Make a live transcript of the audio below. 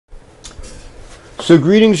So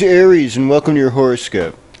greetings Aries and welcome to your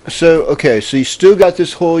horoscope. So you still got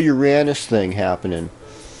this whole Uranus thing happening.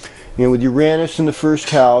 You know, with Uranus in the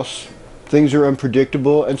first house, things are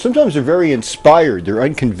unpredictable and sometimes they're very inspired. They're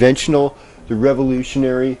unconventional, they're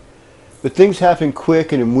revolutionary, but things happen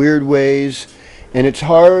quick and in weird ways, and it's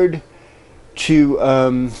hard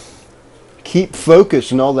to keep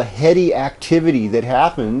focus on all the heady activity that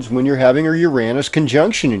happens when you're having a Uranus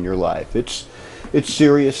conjunction in your life. It's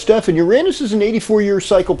serious stuff, and Uranus is an 84-year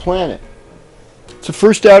cycle planet. It's the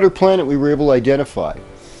first outer planet we were able to identify.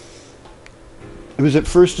 It was at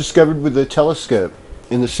first discovered with a telescope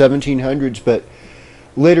in the 1700s, but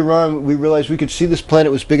later on we realized we could see this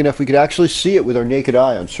planet was big enough we could actually see it with our naked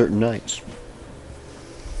eye on certain nights.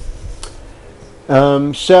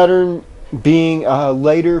 Saturn being a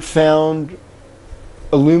later found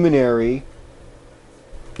a luminary.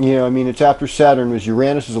 You know, I mean, it's after Saturn was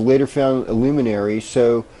Uranus is a later found luminary,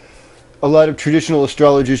 so a lot of traditional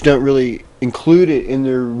astrologers don't really include it in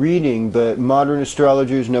their reading, but modern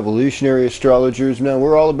astrologers and evolutionary astrologers, no,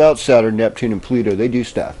 we're all about Saturn, Neptune, and Pluto. They do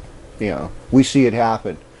stuff. You know, we see it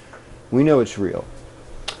happen. We know it's real.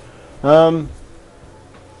 But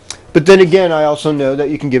then again, I also know that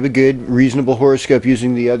you can give a good, reasonable horoscope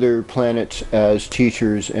using the other planets as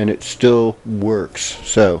teachers, and it still works.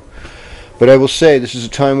 But I will say this is a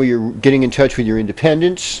time where you're getting in touch with your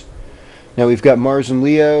independence. Now we've got Mars and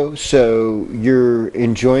Leo, so you're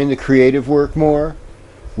enjoying the creative work more.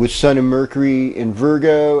 With Sun and Mercury in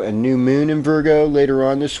Virgo and New Moon in Virgo later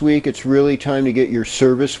on this week, it's really time to get your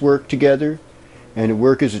service work together and to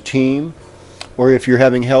work as a team. Or if you're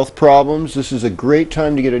having health problems, this is a great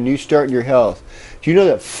time to get a new start in your health. Do you know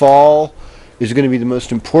that fall is going to be the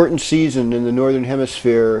most important season in the Northern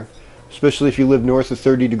Hemisphere, especially if you live north of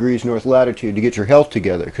 30 degrees north latitude, to get your health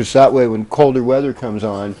together? Because that way when colder weather comes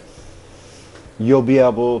on, you'll be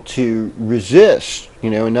able to resist,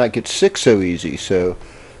 and not get sick so easy. So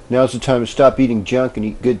now's the time to stop eating junk and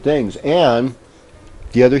eat good things. And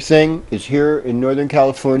the other thing is, here in Northern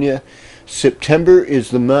California, September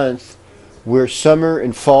is the month where summer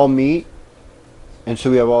and fall meet, and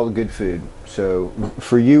so we have all the good food. So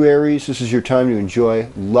for you, Aries, this is your time to enjoy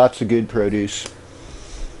lots of good produce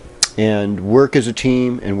and work as a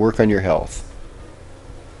team and work on your health.